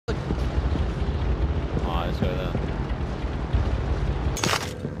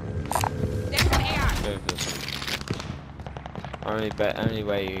Only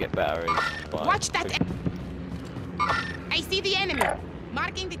way you get better is by... Watch that! I see the enemy.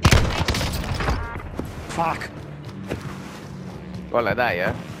 Marking the destination. Fuck. Well, like that,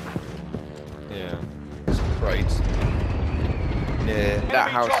 yeah? Yeah. It's great. Yeah, that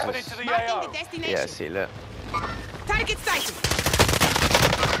house Marking is... the Yeah, destination. see, look. Target sighted.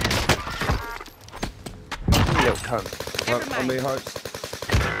 You little cunt. Never On mind. me, Hopes.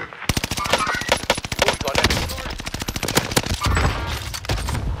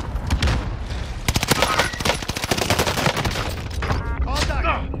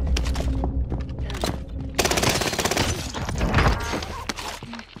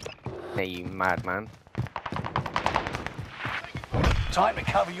 Hey, you madman. Time to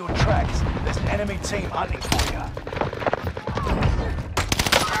cover your tracks. There's an enemy team hunting for you.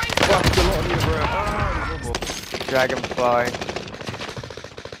 Fuck, a lot on you, bro. Dragonfly.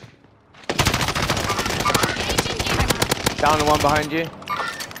 Down the one behind you.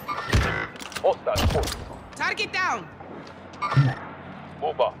 Target down.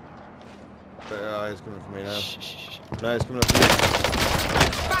 Yeah, he's coming for me now. Shh, shh, shh. No, he's coming up for you.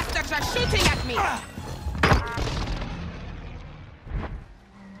 Bastards are shooting at me.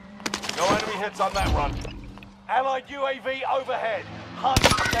 No enemy hits on that run. Allied UAV overhead. Hunt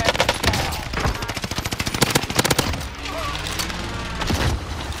them down.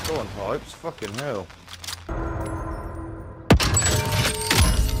 Go on, Hopes. Fucking hell.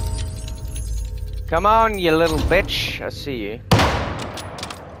 Come on, you little bitch. I see you.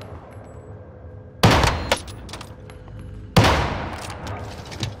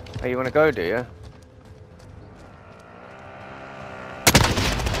 Oh, you want to go, do you?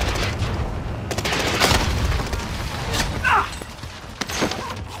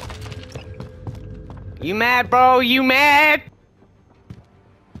 You mad, bro? You mad?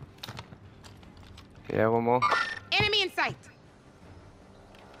 Yeah, one more. Enemy in sight.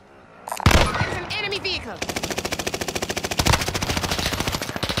 There's an enemy vehicle.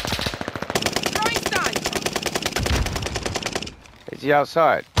 Throwing stun. Is he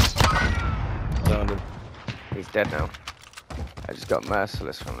outside? Downed him. He's dead now. I just got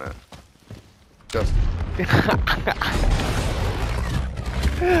merciless from that. Just.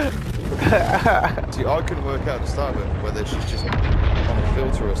 See, I couldn't work out to start with whether she's just on a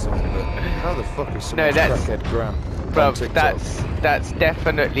filter or something, but how the fuck is someone's crackhead Graham? Bro, that's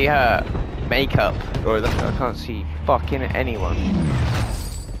definitely her makeup. Oh, that, I can't see fucking anyone.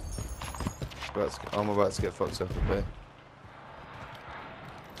 I'm about to get fucked up a bit.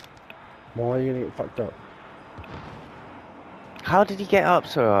 Why are you gonna get fucked up? How did he get up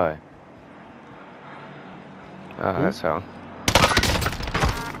so high? Oh, that's how.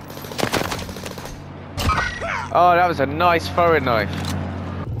 Oh, that was a nice throwing knife.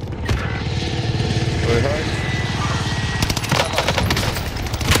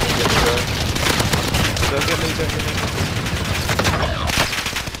 Don't get me.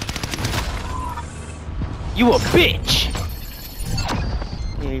 You a bitch!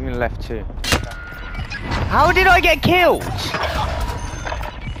 He even left too. How did I get killed?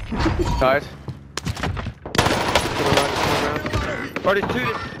 Died. Oh, there's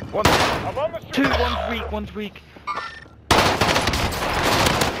two. One. Two. One's weak.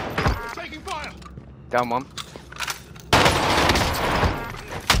 Down one.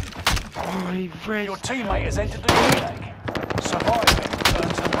 Oh, he red. Your teammate has entered the gulag. Survive it.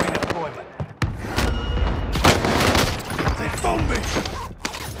 Earns them redeployment. They found me.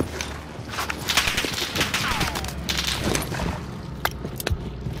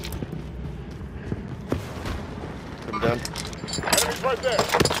 Come down. Enemy's right there.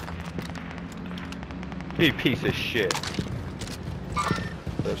 You piece of shit.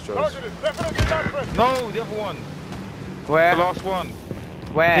 There's Joyce. No, the other one. Where? The last one.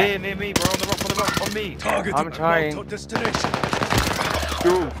 Where? Near me, bro. On the rock, on me. Target I'm trying. destination.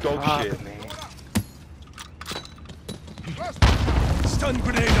 Ooh, dog shit. Me. Stun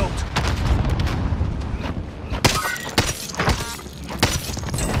grenade out.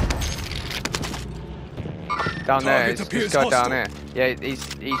 Down there, Target it's appears this guy down hostile. there. Yeah, he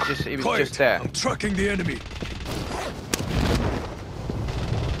was just there. I'm tracking the enemy.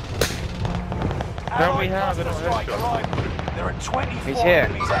 Don't we have it on headshot? There are 24 He's here.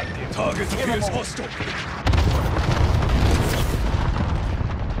 enemies active. Target appears hostile.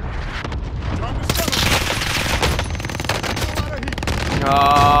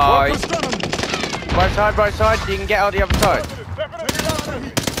 Oh, right side, you can get out the other side.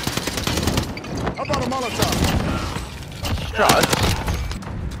 How about a Molotov? Struts.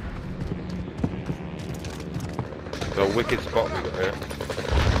 The wicked spot we got here.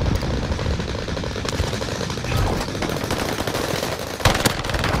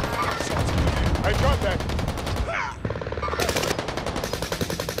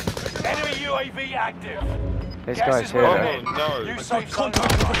 UAV active. This Gas guy's is here. moving Though. in. no. New safe zone.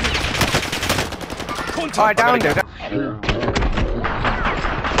 Oh, I downed him.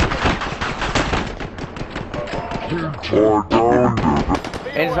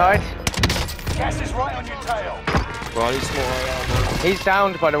 Inside. Gas is right on your tail. Right, he's small AR. He's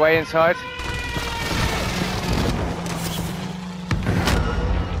downed, by the way, inside.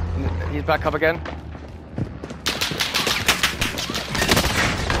 He's back up again.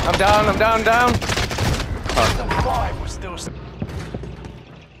 I'm down. System 5 was still...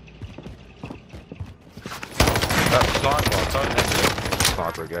 That sniper, don't hit it.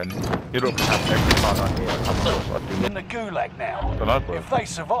 Sniper again. You don't have every time I hear. I'm not what I do. in the gulag now. Don't know, bro. If they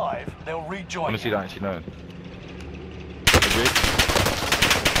survive, they'll rejoin Honestly, you. don't actually know.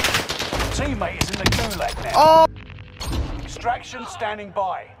 Teammate is in the gulag now. Oh! Extraction standing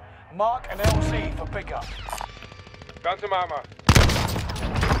by. Mark an LZ for pickup. Got some armor.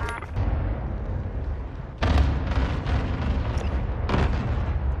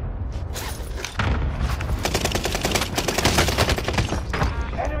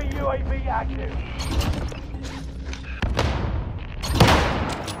 Enemy UAV active.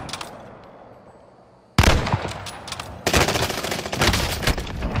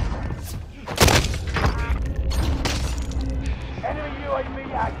 Enemy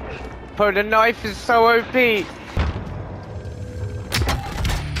UAV active. Bro, the knife is so OP.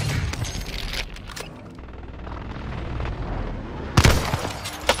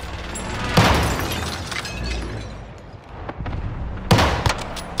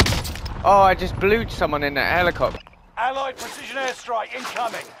 Oh, I just blew someone in that helicopter. Allied precision airstrike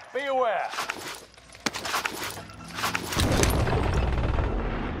incoming. Be aware.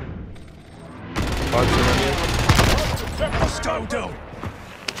 Hostile down.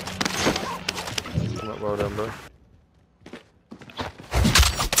 Well done, bro.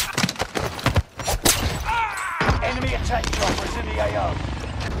 Enemy attack chopper is in the AO.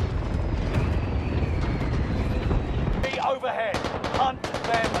 Be overhead. Hunt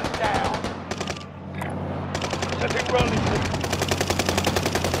them down. Setting rolling.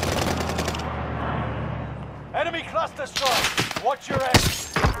 Enemy cluster strike. Watch your exit.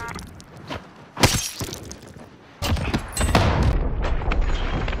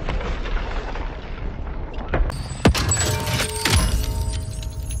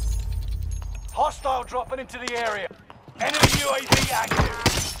 Hostile dropping into the area. Enemy UAV active.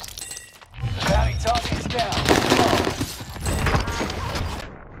 Bounty target is down.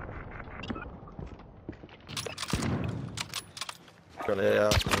 Got it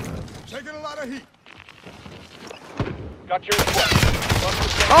out. Taking a lot of heat. Got your request.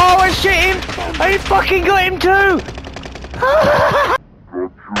 Oh, I shit him! I fucking got him too!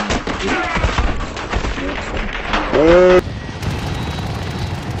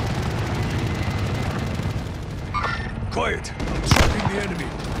 Quiet. I'm tracking the enemy.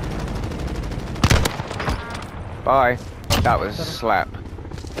 Bye. That was a slap.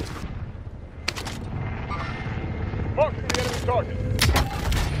 Mark the enemy target.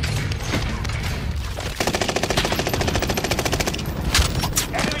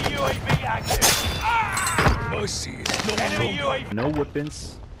 Enemy UAV active. I see it. Enemy UAV. No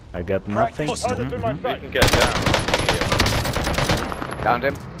weapons. I got nothing. We can get down. Downed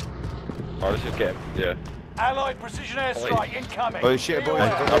him. Oh, let's just get him. Yeah. Allied precision airstrike incoming. Oh shit, boy.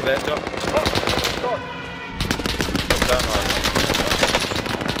 Up there, jump. Down, right.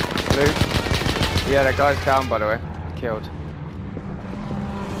 Blue. Yeah, that guy's down, by the way. Killed.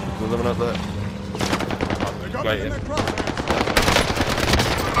 We're living up there. Waiting.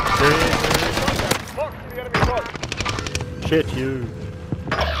 Shit, you.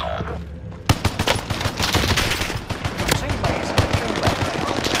 Teammates in the gulag.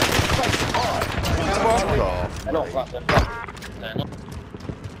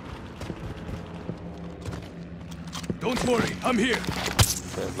 Don't worry, I'm here.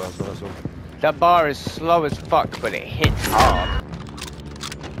 Yeah, last one. That bar is slow as fuck, but it hits hard.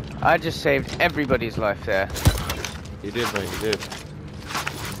 I just saved everybody's life there. You did, mate, you did.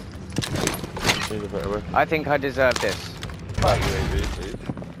 Need a better weapon. I think I deserve this. UAV, please.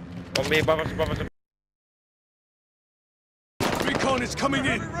 On me, above us, above us. Recon is coming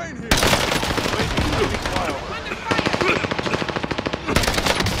in.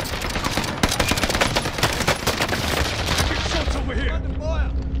 Shots over here.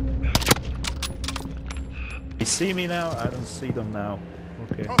 You see me now? I don't see them now.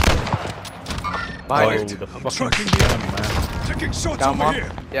 Okay. Behind The you. fucking tracking the scam, man. Taking shots Down over one.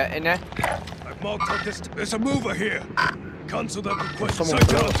 here. Yeah, in there. I've marked out this. There's a mover here. Cancel that request. Someone Sight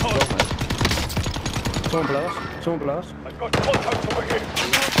below down us. target. Someone below us. Someone below us. I've got contact over here.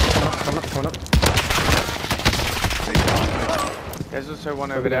 Come one up. There's also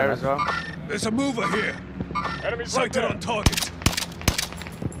one over there as well. There's a mover here. Enemy sighted on target.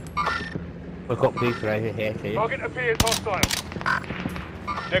 We've got people over here too. Target appears hostile.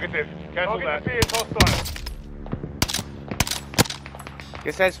 Negative. Cancel that. Target appears hostile.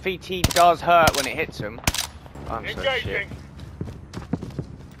 It says VT does hurt when it hits him. I'm so shit. Engaging.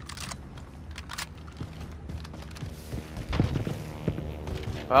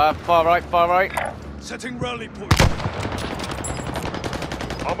 Far right, far right. Setting rally point.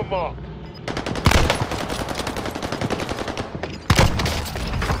 On the mark.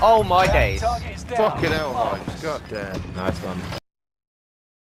 Oh my days. Target is down. Fucking hell, Mike. God damn. Nice one.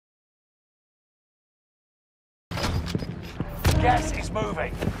 Gas is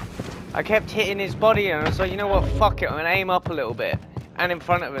moving. I kept hitting his body and I was like, you know what, fuck it, I'm gonna aim up a little bit. And in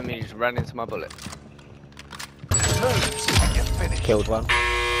front of him he just ran into my bullet. Moves and you're finished. Killed one.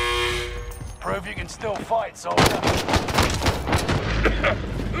 Prove you can still fight, soldier.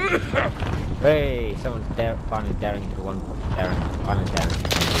 Hey, someone's finally daring to one. Finally daring.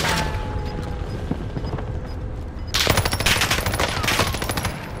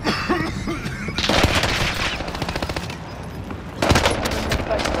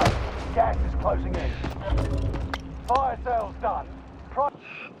 Gas is closing in. Fire sales done.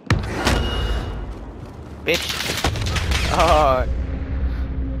 Bitch. Oh.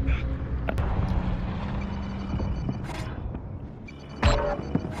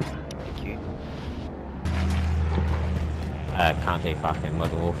 Thank you. Can't do fucking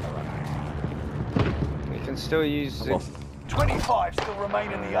Modern Warfare right now. You can still use it. 25 still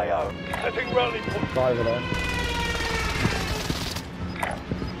remain in the AO. Setting rally point. 5 of them.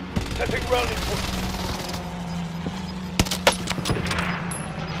 Setting rally point.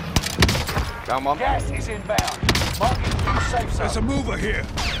 Come on. Gas is inbound. Marking new safe zone. There's a mover here.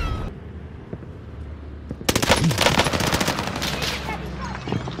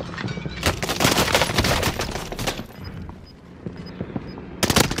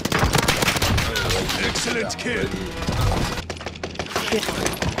 Excellent kill.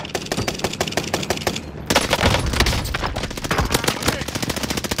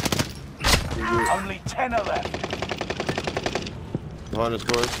 Only 10 are left. Behind us,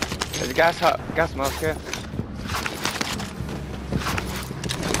 boys. There's a gas mask here.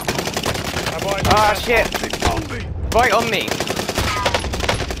 Ah, shit. Right on me.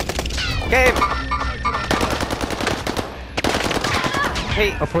 Get him.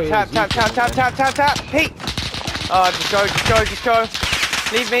 Pete, tap. Pete. Oh, just go.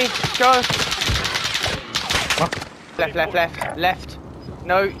 Leave me, just go. Left.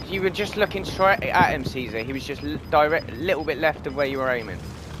 No, you were just looking straight at him, Caesar. He was just direct, little bit left of where you were aiming.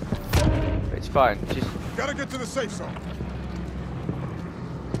 It's fine, just... Gotta get to the safe zone.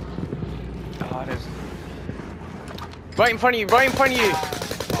 Oh, there's... Right in front of you!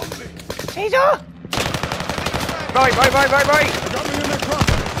 Caesar! Right!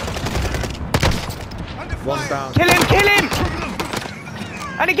 One down. Kill him!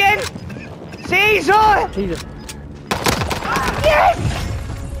 And again! Caesar! Yes!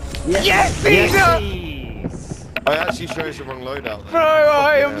 Yes, Caesar! I actually chose the wrong loadout. Bro,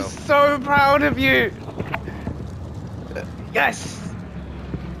 I am so proud of you! Yes!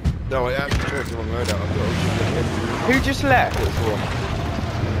 No, I actually chose the wrong loadout. Who just left?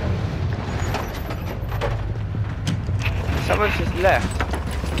 Someone just left.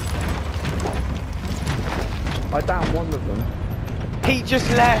 I downed one of them. Pete just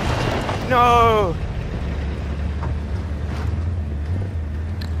left! No!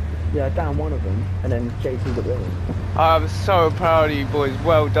 Yeah, I downed one of them, and then Jason's at the other. I'm so proud of you boys,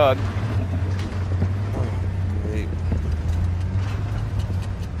 well done.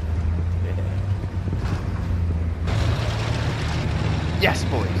 Yes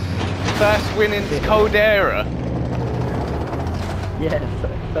boys, first win in Caldera. Yeah,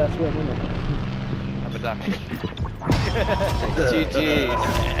 first win, isn't it? Have a ducky. GG.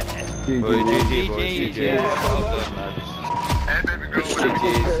 GG.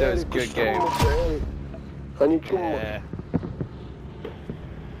 That was a good game.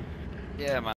 Yeah, man.